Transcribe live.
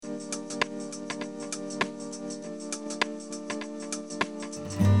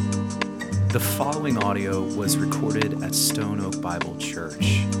The following audio was recorded at Stone Oak Bible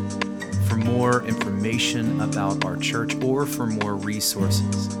Church. For more information about our church or for more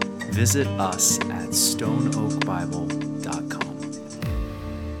resources, visit us at stoneoakbible.com.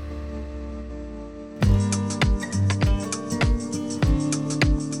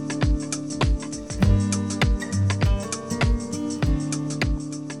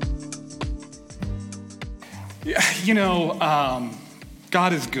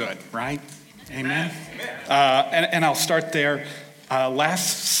 God is good, right? Amen. And I'll start there.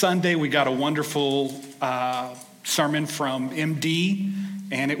 Last Sunday, we got a wonderful sermon from MD,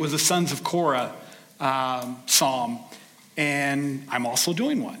 and it was a Sons of Korah psalm. And I'm also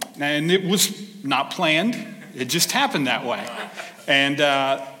doing one. And it was not planned. It just happened that way. And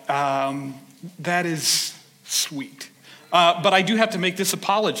that is sweet. But I do have to make this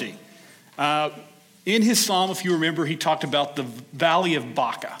apology. In his psalm, if you remember, he talked about the valley of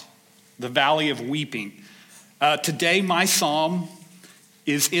Baca, the valley of weeping. Today, my psalm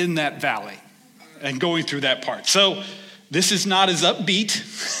is in that valley and going through that part. So this is not as upbeat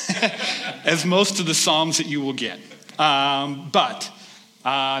as most of the psalms that you will get. But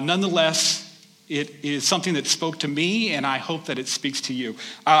nonetheless, it is something that spoke to me, and I hope that it speaks to you.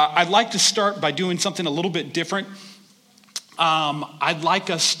 I'd like to start by doing something a little bit different. I'd like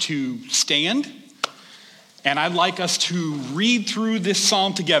us to stand. And I'd like us to read through this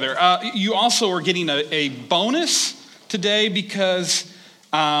psalm together. You also are getting a bonus today because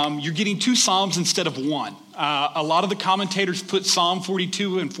you're getting two psalms instead of one. A lot of the commentators put Psalm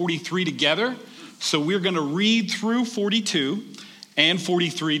 42 and 43 together. So we're going to read through 42 and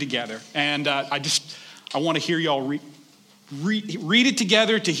 43 together. And I want to hear y'all read it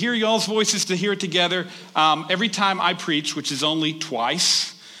together, to hear y'all's voices, to hear it together. Every time I preach, which is only twice,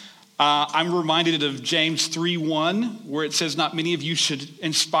 I'm reminded of James 3:1, where it says, not many of you should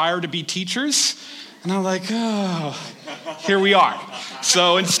aspire to be teachers. And I'm like, oh, here we are.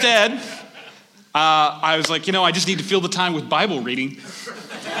 So instead, I was like, I just need to fill the time with Bible reading.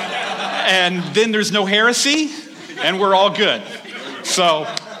 And then there's no heresy, and we're all good. So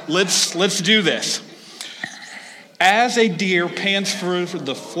let's do this. As a deer pants for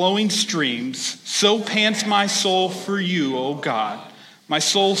the flowing streams, so pants my soul for you, O God. My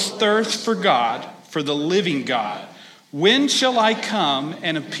soul's thirst for God, for the living God. When shall I come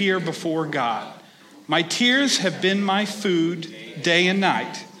and appear before God? My tears have been my food day and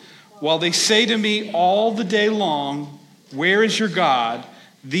night, while they say to me all the day long, where is your God?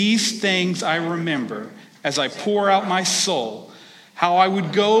 These things I remember as I pour out my soul, how I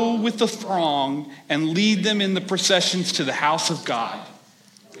would go with the throng and lead them in the processions to the house of God.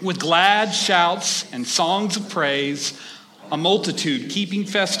 With glad shouts and songs of praise, a multitude keeping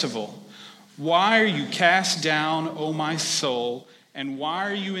festival. Why are you cast down, O my soul, and why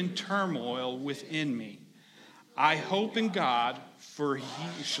are you in turmoil within me? I hope in God, for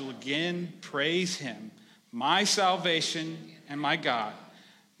he shall again praise him, my salvation and my God.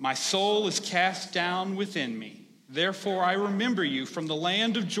 My soul is cast down within me. Therefore I remember you from the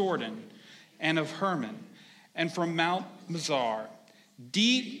land of Jordan and of Hermon and from Mount Mizar.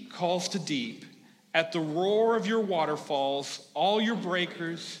 Deep calls to deep. At the roar of your waterfalls, all your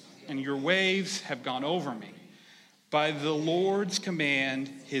breakers and your waves have gone over me. By the Lord's command,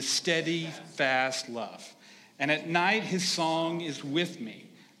 his steady, fast love. And at night his song is with me,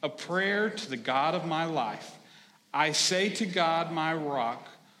 a prayer to the God of my life. I say to God, my rock,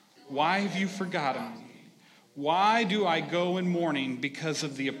 why have you forgotten me? Why do I go in mourning because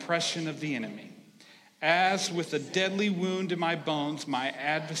of the oppression of the enemy? As with a deadly wound in my bones, my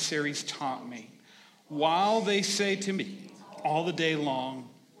adversaries taunt me. While they say to me all the day long,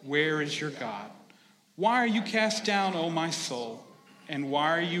 where is your God? Why are you cast down, O my soul? And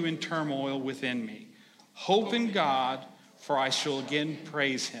why are you in turmoil within me? Hope in God, for I shall again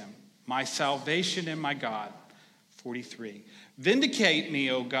praise him, my salvation and my God. 43. Vindicate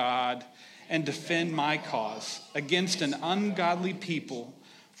me, O God, and defend my cause against an ungodly people.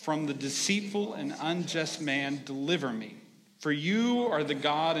 From the deceitful and unjust man, deliver me. For you are the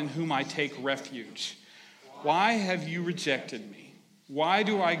God in whom I take refuge. Why have you rejected me? Why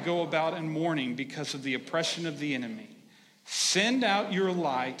do I go about in mourning because of the oppression of the enemy? Send out your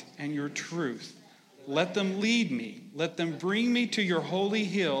light and your truth. Let them lead me. Let them bring me to your holy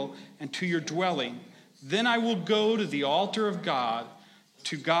hill and to your dwelling. Then I will go to the altar of God,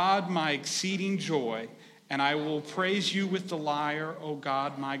 to God my exceeding joy, and I will praise you with the lyre, O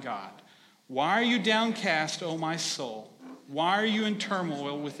God, my God. Why are you downcast, O my soul? Why are you in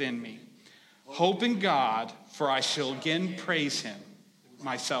turmoil within me? Hope in God, for I shall again praise him,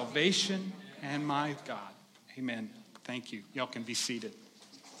 my salvation and my God. Amen. Thank you. Y'all can be seated.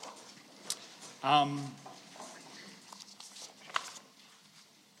 I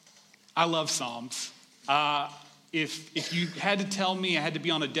love Psalms. If you had to tell me I had to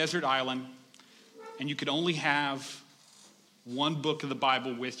be on a desert island and you could only have one book of the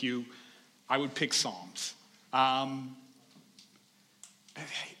Bible with you, I would pick Psalms. And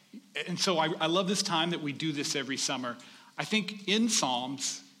so I love this time that we do this every summer. I think in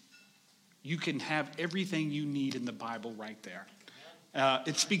Psalms, you can have everything you need in the Bible right there.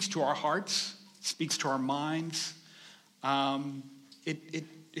 It speaks to our hearts, speaks to our minds.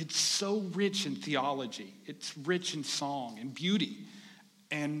 It's so rich in theology. It's rich in song and beauty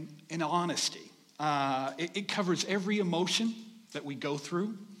and in honesty. It covers every emotion that we go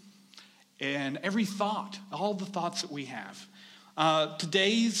through and every thought, all the thoughts that we have.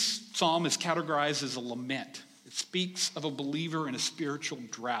 Today's psalm is categorized as a lament. It speaks of a believer in a spiritual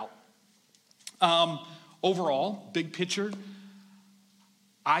drought. Overall, big picture,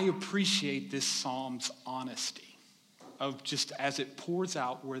 I appreciate this psalm's honesty of just as it pours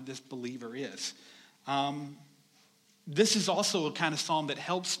out where this believer is. This is also a kind of psalm that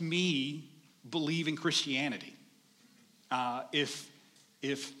helps me believe in Christianity. If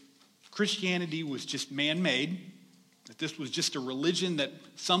Christianity was just man-made, if this was just a religion that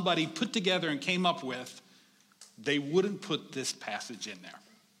somebody put together and came up with, they wouldn't put this passage in there.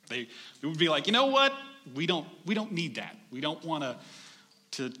 They would be like, you know what? We don't need that. We don't want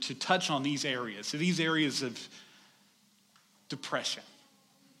to touch on these areas. So these areas of depression,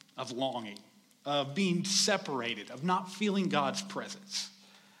 of longing, of being separated, of not feeling God's presence.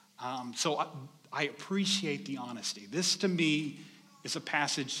 So I appreciate the honesty. This to me is a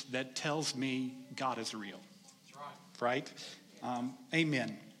passage that tells me God is real. That's right.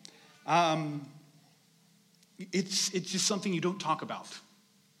 Amen. It's just something you don't talk about.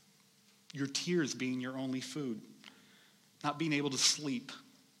 Your tears being your only food, not being able to sleep.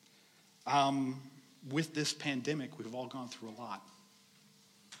 With this pandemic, we've all gone through a lot.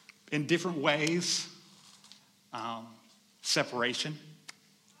 In different ways, separation,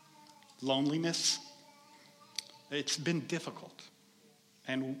 loneliness. It's been difficult.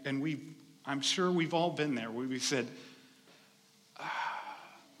 And I'm sure we've all been there where we said,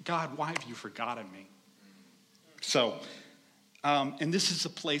 God, why have you forgotten me? So, and this is the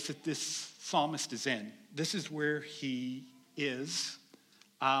place that this psalmist is in. This is where he is.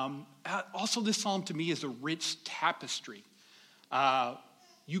 Also, this psalm to me is a rich tapestry.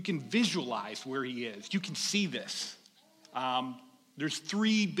 You can visualize where he is. You can see this. There's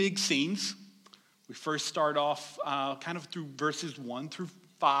three big scenes. We first start off kind of through verses 1 through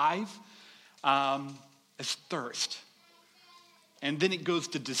 5 as thirst. And then it goes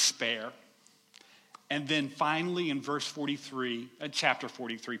to despair. And then finally in chapter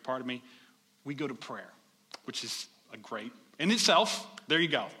 43, we go to prayer, which is a great, in itself, there you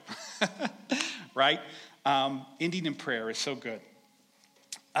go, right? Ending in prayer is so good.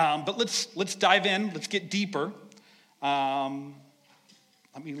 But let's dive in, let's get deeper. Let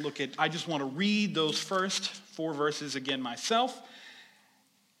me I just want to read those first 4 verses again myself.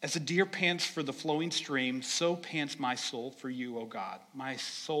 As a deer pants for the flowing stream, so pants my soul for you, O God. My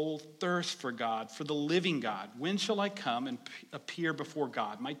soul thirsts for God, for the living God. When shall I come and appear before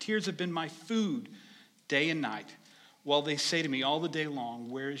God? My tears have been my food day and night, while they say to me all the day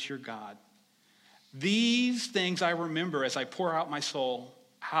long, where is your God? These things I remember as I pour out my soul,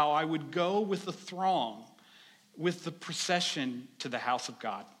 how I would go with the throng, with the procession to the house of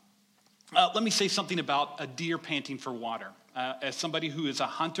God. Let me say something about a deer panting for water. As somebody who is a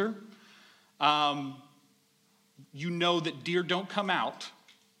hunter, you know that deer don't come out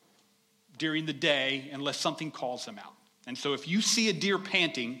during the day unless something calls them out. And so if you see a deer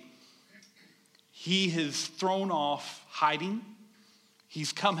panting, he has thrown off hiding,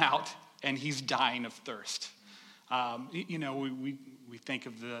 he's come out, and he's dying of thirst. We think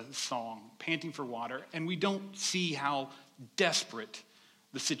of the song, Panting for Water, and we don't see how desperate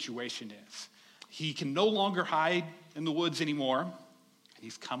the situation is. He can no longer hide in the woods anymore.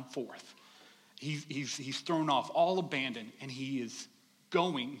 He's come forth. He's thrown off, all abandoned, and he is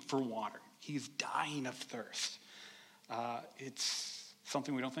going for water. He's dying of thirst. It's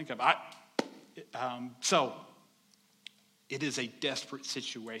something we don't think of. So it is a desperate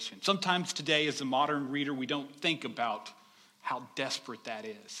situation. Sometimes today, as a modern reader, we don't think about how desperate that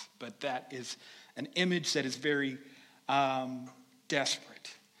is. But that is an image that is very desperate.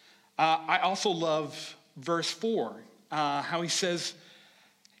 I also love verse 4, how he says,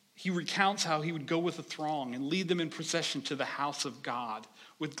 he recounts how he would go with a throng and lead them in procession to the house of God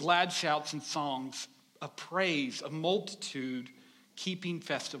with glad shouts and songs, a praise, a multitude keeping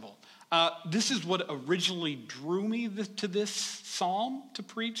festival. This is what originally drew me to this psalm to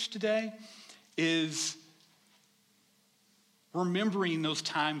preach today, is remembering those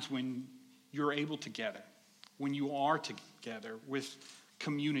times when you're able together, when you are together with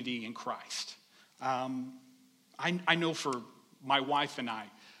community in Christ. I know for my wife and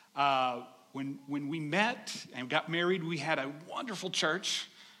I, when we met and got married, we had a wonderful church,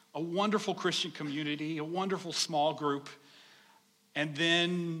 a wonderful Christian community, a wonderful small group, and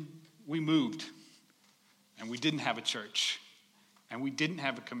then we moved, and we didn't have a church, and we didn't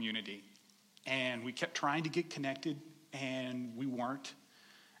have a community, and we kept trying to get connected, and we weren't,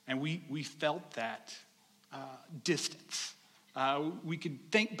 and we felt that distance. We could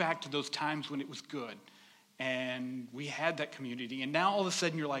think back to those times when it was good, and we had that community, and now all of a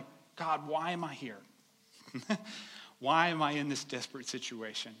sudden you're like, God, why am I here? Why am I in this desperate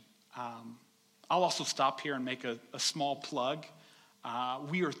situation? I'll also stop here and make a small plug.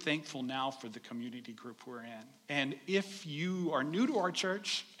 We are thankful now for the community group we're in. And if you are new to our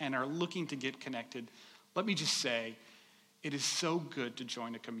church and are looking to get connected, let me just say, it is so good to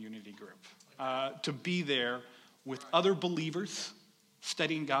join a community group, to be there with other believers,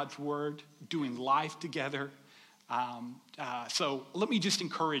 studying God's word, doing life together. So let me just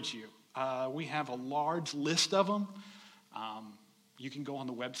encourage you. We have a large list of them. You can go on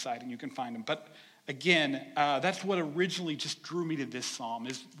the website and you can find them. But again, that's what originally just drew me to this psalm,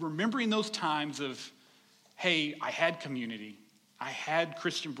 is remembering those times of, hey, I had community. I had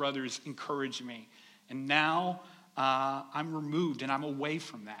Christian brothers encourage me. And now I'm removed and I'm away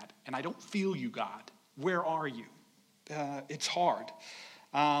from that. And I don't feel you, God. Where are you? It's hard.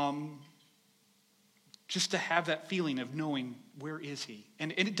 Just to have that feeling of knowing, where is he?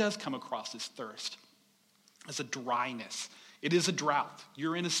 And it does come across as thirst, as a dryness. It is a drought.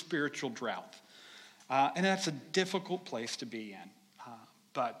 You're in a spiritual drought. And that's a difficult place to be in.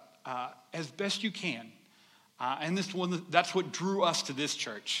 But as best you can, and that's what drew us to this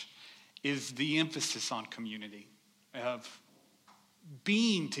church, is the emphasis on community, of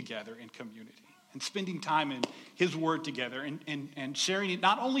being together in community and spending time in his word together and sharing it,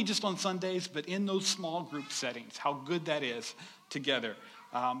 not only just on Sundays, but in those small group settings, how good that is together.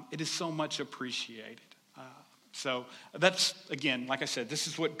 It is so much appreciated. So that's, again, like I said, this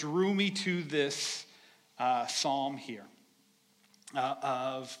is what drew me to this psalm here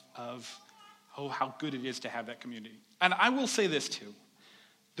of how good it is to have that community. And I will say this too.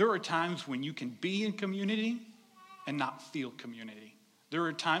 There are times when you can be in community and not feel community. There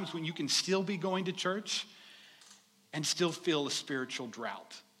are times when you can still be going to church and still feel a spiritual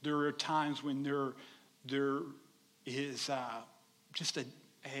drought. There are times when there is just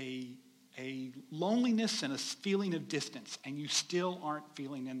a loneliness and a feeling of distance, and you still aren't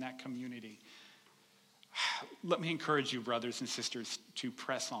feeling in that community. Let me encourage you, brothers and sisters, to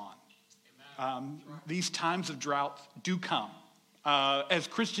press on. These times of drought do come. As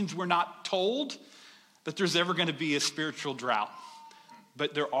Christians, we're not told that there's ever going to be a spiritual drought,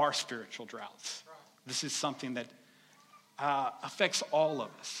 but there are spiritual droughts. This is something that affects all of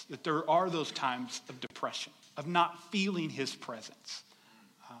us, that there are those times of depression, of not feeling his presence.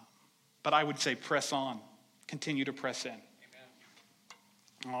 But I would say press on, continue to press in.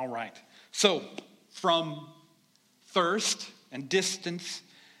 Amen. All right. So from thirst and distance,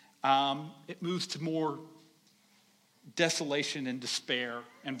 it moves to more desolation and despair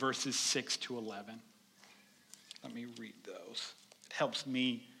in verses 6 to 11. Let me read those. It helps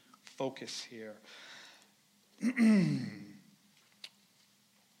me focus here.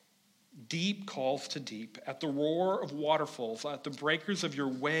 Deep calls to deep. At the roar of waterfalls, at the breakers of your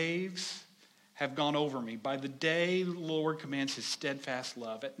waves have gone over me. By the day, the Lord commands his steadfast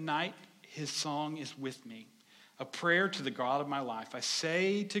love. At night, his song is with me, a prayer to the God of my life. I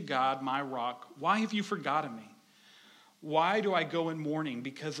say to God, my rock, why have you forgotten me? Why do I go in mourning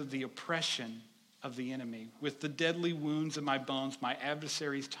because of the oppression of the enemy? With the deadly wounds in my bones, my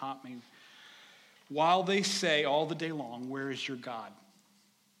adversaries taunt me. While they say all the day long, where is your God?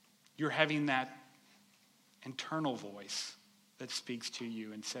 You're having that internal voice that speaks to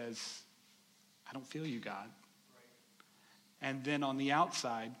you and says, I don't feel you, God. Right. And then on the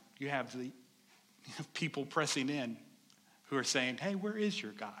outside, you have the people pressing in who are saying, hey, where is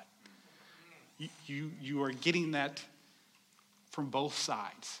your God? You are getting that from both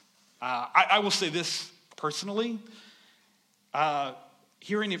sides. I will say this personally.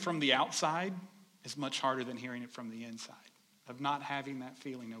 Hearing it from the outside is much harder than hearing it from the inside. Of not having that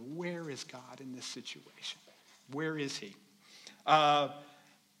feeling of where is God in this situation? Where is he? I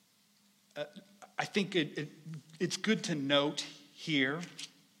think it's good to note here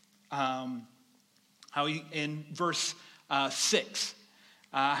how he, in verse 6,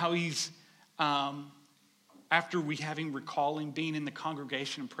 how he's after we having recalling being in the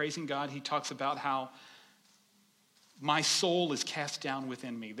congregation and praising God, he talks about how my soul is cast down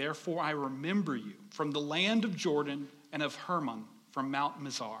within me. Therefore, I remember you from the land of Jordan and of Hermon from Mount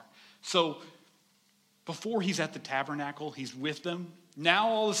Mizar. So before he's at the tabernacle, he's with them. Now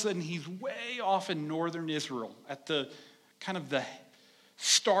all of a sudden he's way off in northern Israel at the kind of the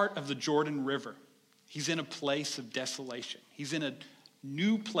start of the Jordan River. He's in a place of desolation. He's in a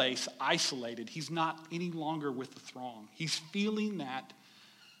new place, isolated. He's not any longer with the throng. He's feeling that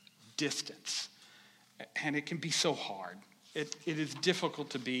distance. And it can be so hard. It is difficult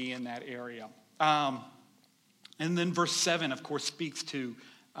to be in that area. And then verse 7, of course, speaks to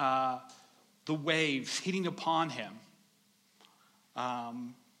the waves hitting upon him.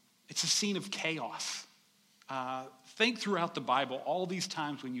 It's a scene of chaos. Think throughout the Bible, all these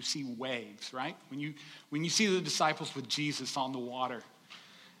times when you see waves, right? When you see the disciples with Jesus on the water,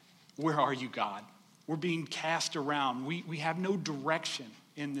 where are you, God? We're being cast around. We have no direction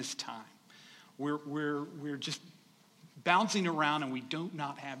in this time. We're just bouncing around and we do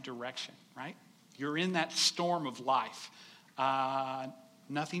not have direction, right? You're in that storm of life.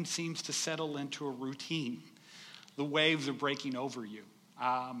 Nothing seems to settle into a routine. The waves are breaking over you.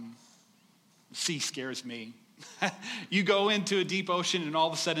 Sea scares me. You go into a deep ocean and all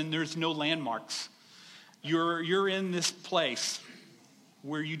of a sudden there's no landmarks. You're in this place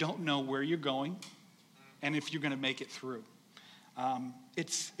where you don't know where you're going and if you're going to make it through.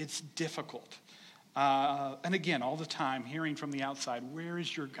 It's difficult. And again, all the time, hearing from the outside, where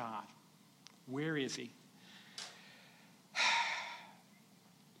is your God? Where is he?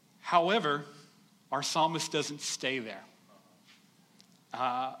 However, our psalmist doesn't stay there.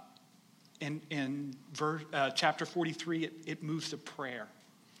 In chapter 43, it moves to prayer.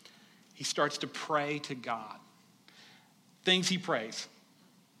 He starts to pray to God. Things he prays: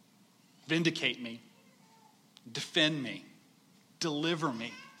 vindicate me, defend me, deliver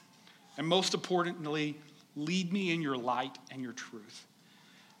me, and most importantly, lead me in your light and your truth.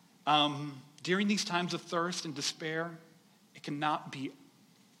 During these times of thirst and despair, it cannot be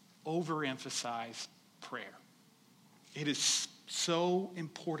overemphasized prayer. It is so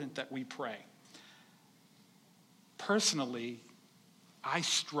important that we pray. Personally, I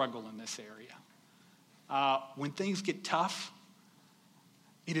struggle in this area. When things get tough,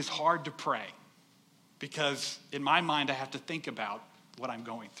 it is hard to pray because in my mind I have to think about what I'm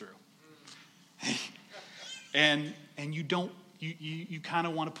going through. and you kind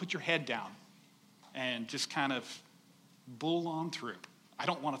of want to put your head down and just kind of bull on through. I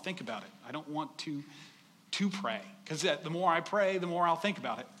don't want to think about it. I don't want to pray because the more I pray, the more I'll think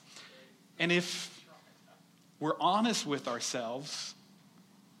about it. And if we're honest with ourselves,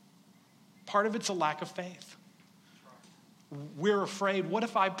 part of it's a lack of faith. We're afraid, what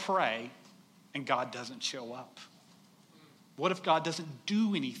if I pray and God doesn't show up? What if God doesn't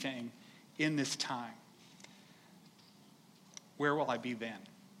do anything in this time? Where will I be then?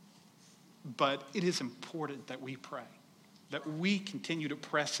 But it is important that we pray, that we continue to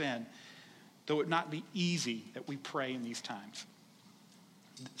press in, though it not be easy that we pray in these times.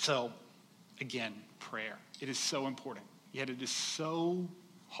 So, again, prayer. It is so important, yet it is so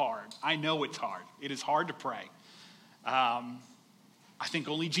hard. I know it's hard. It is hard to pray. I think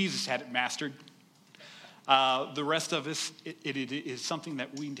only Jesus had it mastered. The rest of us, it is something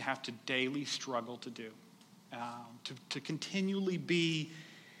that we have to daily struggle to do, to continually be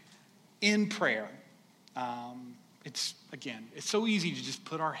in prayer. It's so easy to just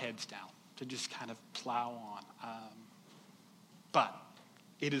put our heads down, to just kind of plow on. But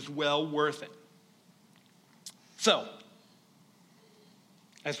it is well worth it. So,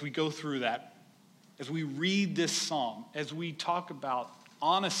 as we go through that, as we read this psalm, as we talk about,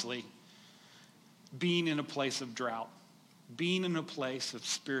 honestly, being in a place of drought, being in a place of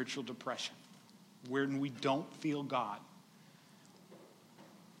spiritual depression, where we don't feel God,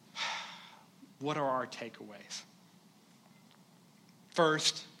 what are our takeaways?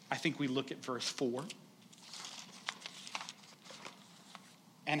 First, I think we look at verse 4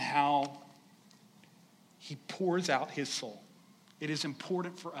 and how he pours out his soul. It is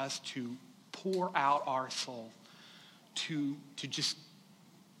important for us to pour out our soul, to just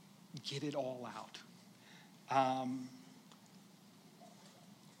get it all out.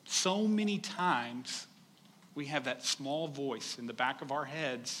 So many times we have that small voice in the back of our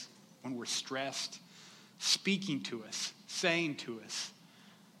heads when we're stressed, speaking to us, saying to us,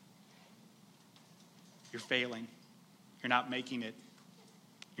 you're failing. You're not making it.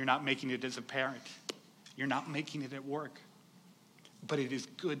 You're not making it as a parent. You're not making it at work. But it is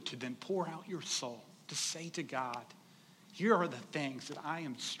good to then pour out your soul, to say to God, here are the things that I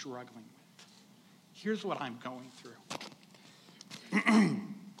am struggling with. here's what I'm going through.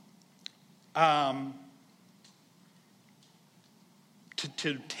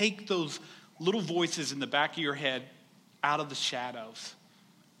 To take those little voices in the back of your head out of the shadows,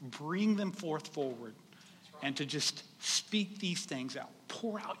 bring them forward, and to just speak these things out.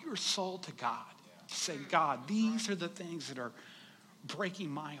 Pour out your soul to God. Say, God, these are the things that are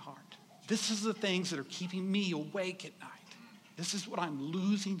breaking my heart. This is the things that are keeping me awake at night. This is what I'm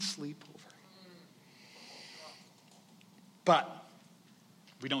losing sleep over. But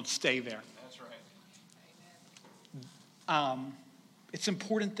we don't stay there. That's right. It's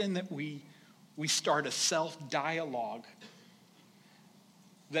important then that we start a self-dialogue.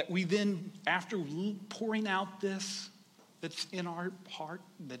 That we then, after pouring out this that's in our heart,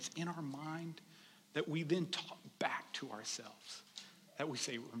 that's in our mind, that we then talk back to ourselves. That we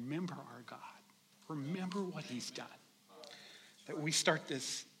say, remember our God. Remember what he's done. That we start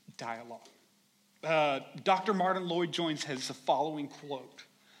this dialogue. Dr. Martin Lloyd-Jones has the following quote.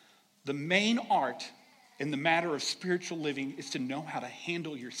 The main art in the matter of spiritual living is to know how to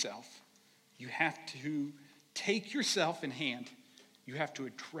handle yourself. You have to take yourself in hand. You have to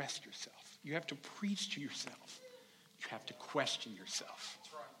address yourself. You have to preach to yourself. You have to question yourself.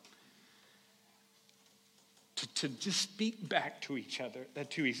 That's right. To just speak back to each other,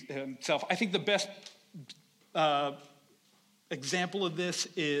 to himself. I think the best example of this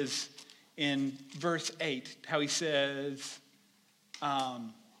is in verse 8, how he says,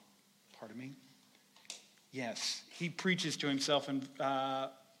 pardon me. Yes, he preaches to himself in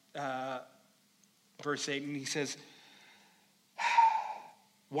verse 8, and he says,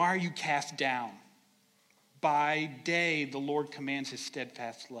 why are you cast down? By day, the Lord commands his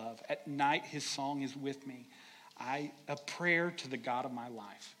steadfast love. At night, his song is with me. A prayer to the God of my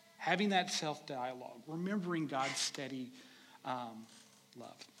life. Having that self-dialogue, remembering God's steady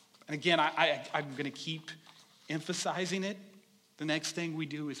love. And again, I'm going to keep emphasizing it. The next thing we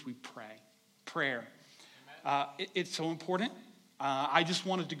do is we pray. Prayer. It's so important. I just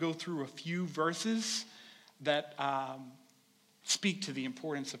wanted to go through a few verses that speak to the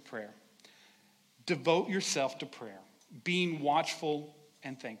importance of prayer. Devote yourself to prayer, being watchful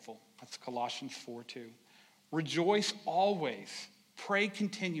and thankful. That's Colossians 4:2. Rejoice always, pray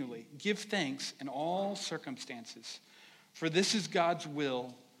continually, give thanks in all circumstances, for this is God's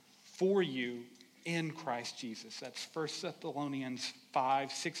will for you in Christ Jesus. That's 1 Thessalonians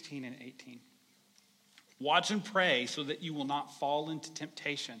 5:16 and 18. Watch and pray so that you will not fall into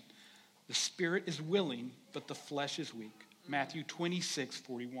temptation. The spirit is willing, but the flesh is weak. Matthew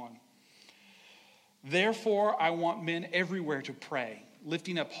 26:41. Therefore, I want men everywhere to pray,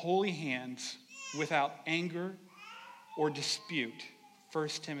 lifting up holy hands without anger or dispute.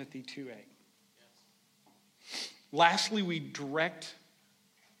 1 Timothy 2:8. Lastly, we direct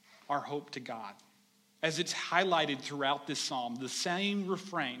our hope to God. As it's highlighted throughout this psalm, the same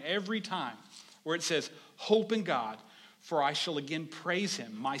refrain every time where it says, hope in God, for I shall again praise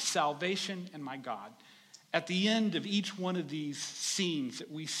him, my salvation and my God. At the end of each one of these scenes that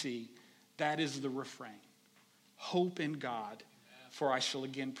we see, that is the refrain. Hope in God, for I shall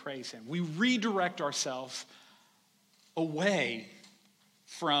again praise him. We redirect ourselves away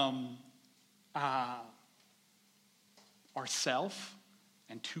from ourself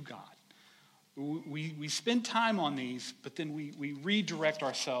and to God. We spend time on these, but then we redirect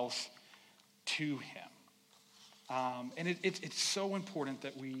ourselves to him. And it's so important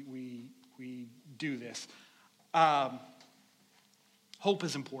that we do this. Hope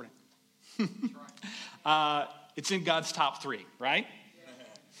is important. It's in God's top 3, right?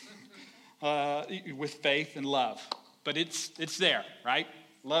 With faith and love. But it's there, right?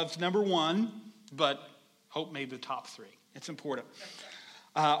 Love's number 1, but hope may be the top 3. It's important.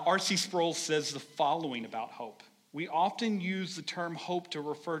 R.C. Sproul says the following about hope. We often use the term hope to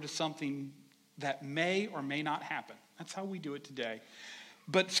refer to something that may or may not happen. That's how we do it today.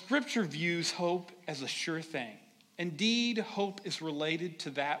 But Scripture views hope as a sure thing. Indeed, hope is related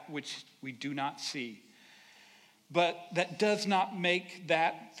to that which we do not see. But that does not make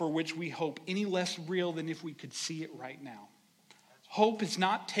that for which we hope any less real than if we could see it right now. Hope is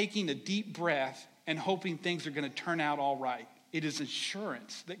not taking a deep breath and hoping things are going to turn out all right. It is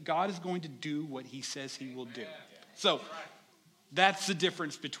assurance that God is going to do what he says he will do. So that's the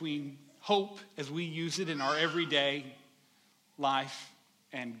difference between hope as we use it in our everyday life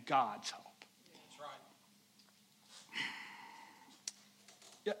and God's hope. That's right.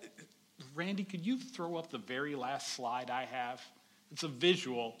 Yeah, Randy, could you throw up the very last slide I have? It's a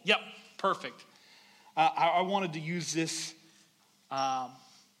visual. Yep, perfect. I wanted to use this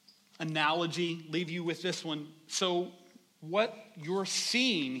analogy, leave you with this one. So what you're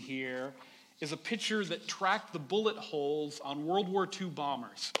seeing here is a picture that tracked the bullet holes on World War II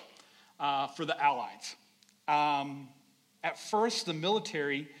bombers for the Allies. At first, the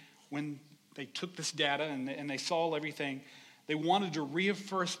military, when they took this data and they saw everything, they wanted to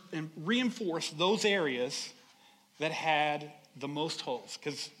reinforce those areas that had the most holes.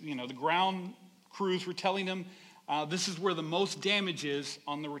 Because, the ground crews were telling them this is where the most damage is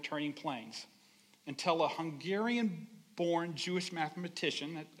on the returning planes. Until a Hungarian-born Jewish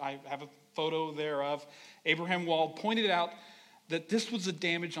mathematician, that I have a photo thereof, Abraham Wald, pointed out that this was the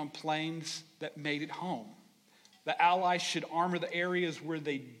damage on planes that made it home. The Allies should armor the areas where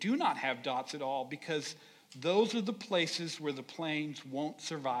they do not have dots at all, because those are the places where the planes won't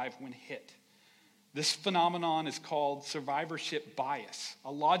survive when hit. This phenomenon is called survivorship bias,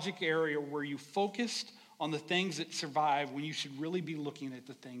 a logic area where you focused on the things that survive when you should really be looking at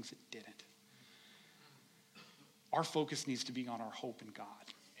the things that didn't. Our focus needs to be on our hope in God.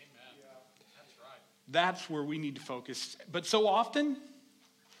 Amen. Yeah, that's right. That's where we need to focus. But so often,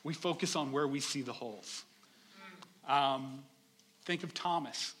 we focus on where we see the holes. Think of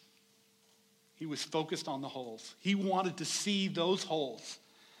Thomas. He was focused on the holes. He wanted to see those holes.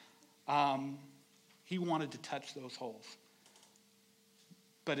 He wanted to touch those holes.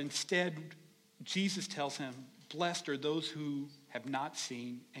 But instead, Jesus tells him, blessed are those who have not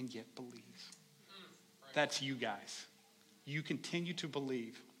seen and yet believe. That's you guys. You continue to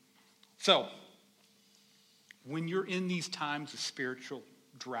believe. So, when you're in these times of spiritual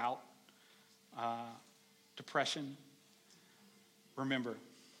drought, depression, remember,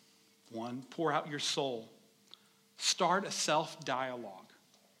 1, pour out your soul. Start a self-dialogue.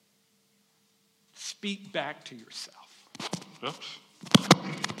 Speak back to yourself. Oops.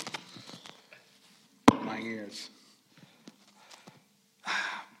 My ears.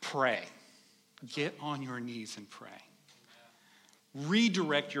 Pray. Get on your knees and pray.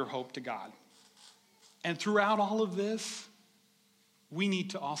 Redirect your hope to God. And throughout all of this, we need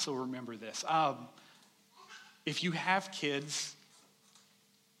to also remember this. If you have kids,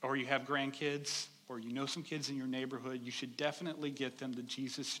 or you have grandkids, or you know some kids in your neighborhood, you should definitely get them the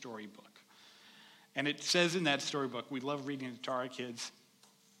Jesus Storybook. And it says in that storybook, we love reading it to our kids,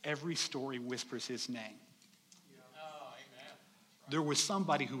 every story whispers his name. Oh, amen. There was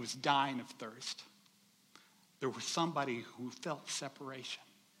somebody who was dying of thirst. There was somebody who felt separation.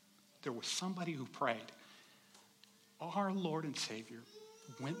 There was somebody who prayed. Our Lord and Savior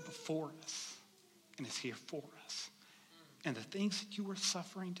went before us and is here for us. And the things that you are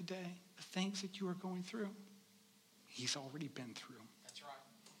suffering today, the things that you are going through, he's already been through. That's right.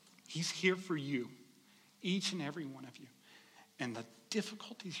 He's here for you, each and every one of you. And the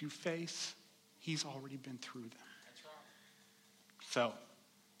difficulties you face, he's already been through them. That's right. So,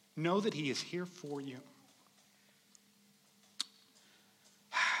 know that he is here for you.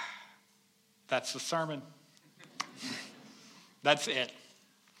 That's the sermon. That's it.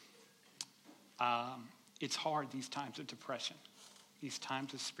 It's hard, these times of depression, these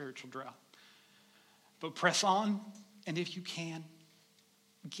times of spiritual drought. But press on, and if you can,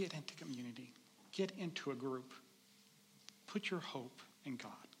 get into community. Get into a group. Put your hope in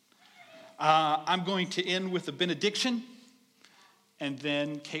God. I'm going to end with a benediction, and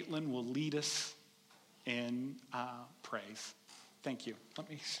then Caitlin will lead us in praise. Thank you. Let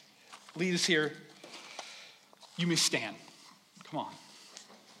me lead us here. You may stand. Come on.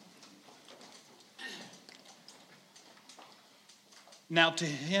 Now to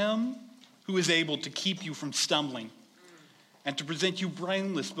him who is able to keep you from stumbling and to present you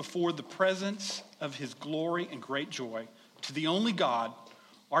blameless before the presence of his glory and great joy, to the only God,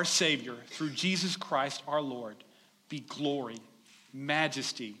 our Savior, through Jesus Christ our Lord, be glory,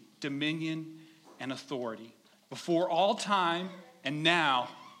 majesty, dominion, and authority before all time and now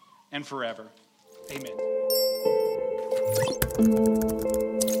and forever. Amen.